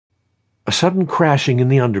A sudden crashing in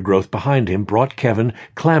the undergrowth behind him brought Kevin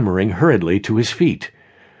clambering hurriedly to his feet.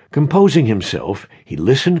 Composing himself, he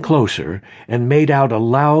listened closer and made out a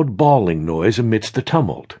loud bawling noise amidst the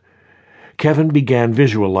tumult. Kevin began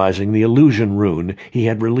visualizing the illusion rune he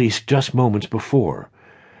had released just moments before.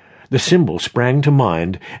 The symbol sprang to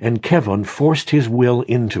mind, and Kevin forced his will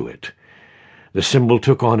into it. The symbol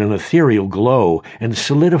took on an ethereal glow and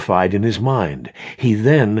solidified in his mind. He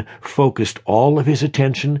then focused all of his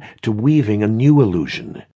attention to weaving a new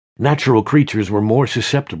illusion. Natural creatures were more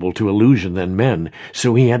susceptible to illusion than men,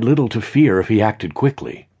 so he had little to fear if he acted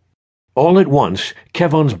quickly. All at once,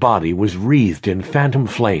 Kevin's body was wreathed in phantom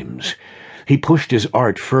flames. He pushed his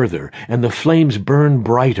art further, and the flames burned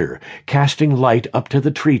brighter, casting light up to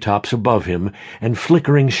the treetops above him and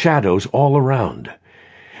flickering shadows all around.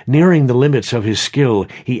 Nearing the limits of his skill,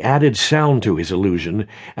 he added sound to his illusion,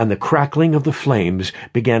 and the crackling of the flames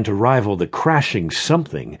began to rival the crashing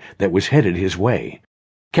something that was headed his way.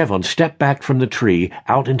 Kevin stepped back from the tree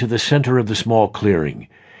out into the center of the small clearing.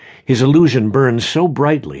 His illusion burned so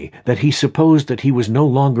brightly that he supposed that he was no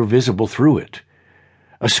longer visible through it.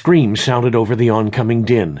 A scream sounded over the oncoming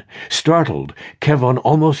din. Startled, Kevin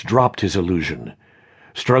almost dropped his illusion.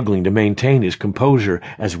 Struggling to maintain his composure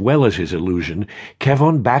as well as his illusion,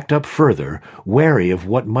 Kevin backed up further, wary of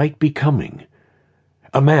what might be coming.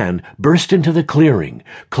 A man burst into the clearing,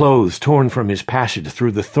 clothes torn from his passage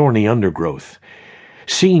through the thorny undergrowth.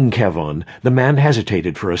 Seeing Kevin, the man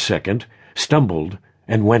hesitated for a second, stumbled,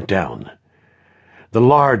 and went down. The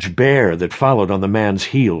large bear that followed on the man's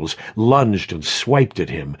heels lunged and swiped at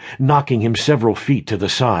him, knocking him several feet to the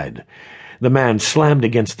side. The man slammed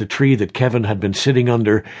against the tree that Kevin had been sitting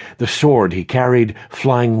under, the sword he carried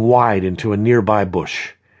flying wide into a nearby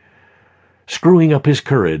bush. Screwing up his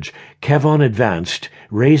courage, Kevin advanced,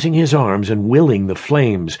 raising his arms and willing the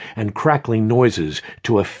flames and crackling noises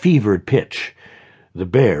to a fevered pitch. The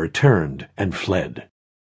bear turned and fled.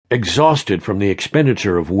 Exhausted from the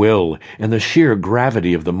expenditure of will and the sheer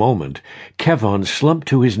gravity of the moment, Kevin slumped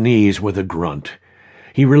to his knees with a grunt.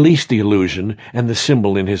 He released the illusion, and the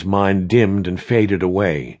symbol in his mind dimmed and faded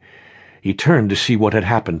away. He turned to see what had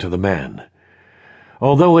happened to the man.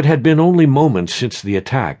 Although it had been only moments since the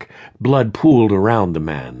attack, blood pooled around the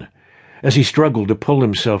man. As he struggled to pull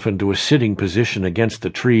himself into a sitting position against the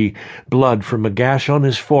tree, blood from a gash on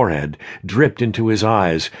his forehead dripped into his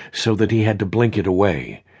eyes so that he had to blink it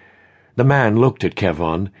away. The man looked at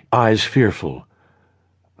Kevin, eyes fearful.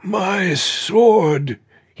 "My sword,"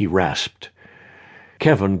 he rasped.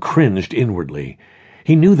 Kevin cringed inwardly.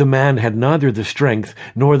 He knew the man had neither the strength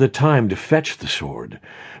nor the time to fetch the sword,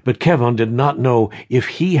 but Kevin did not know if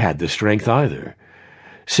he had the strength either.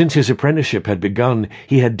 Since his apprenticeship had begun,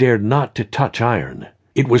 he had dared not to touch iron.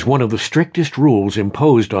 It was one of the strictest rules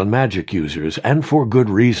imposed on magic users, and for good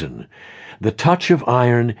reason. The touch of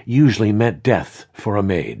iron usually meant death for a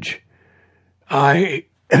mage. "I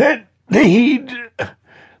need—"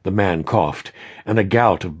 The man coughed, and a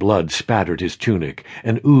gout of blood spattered his tunic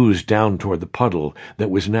and oozed down toward the puddle that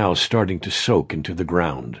was now starting to soak into the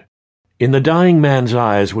ground. In the dying man's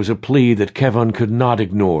eyes was a plea that Kevin could not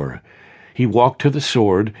ignore. He walked to the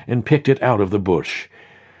sword and picked it out of the bush.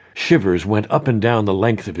 Shivers went up and down the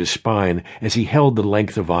length of his spine as he held the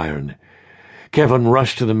length of iron. Kevin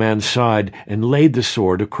rushed to the man's side and laid the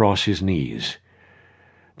sword across his knees.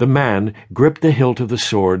 The man gripped the hilt of the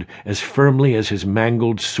sword as firmly as his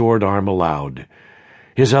mangled sword arm allowed.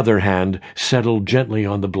 His other hand settled gently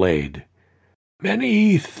on the blade.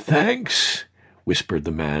 "Many thanks," whispered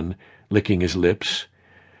the man, licking his lips.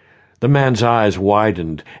 The man's eyes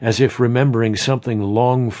widened, as if remembering something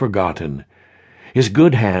long forgotten. His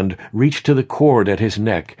good hand reached to the cord at his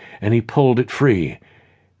neck, and he pulled it free.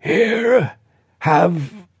 "Here,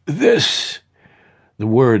 have this." The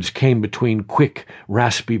words came between quick,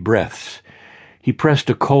 raspy breaths. He pressed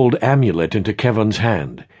a cold amulet into Kevin's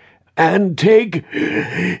hand. "And take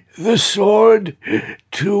the sword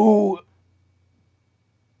to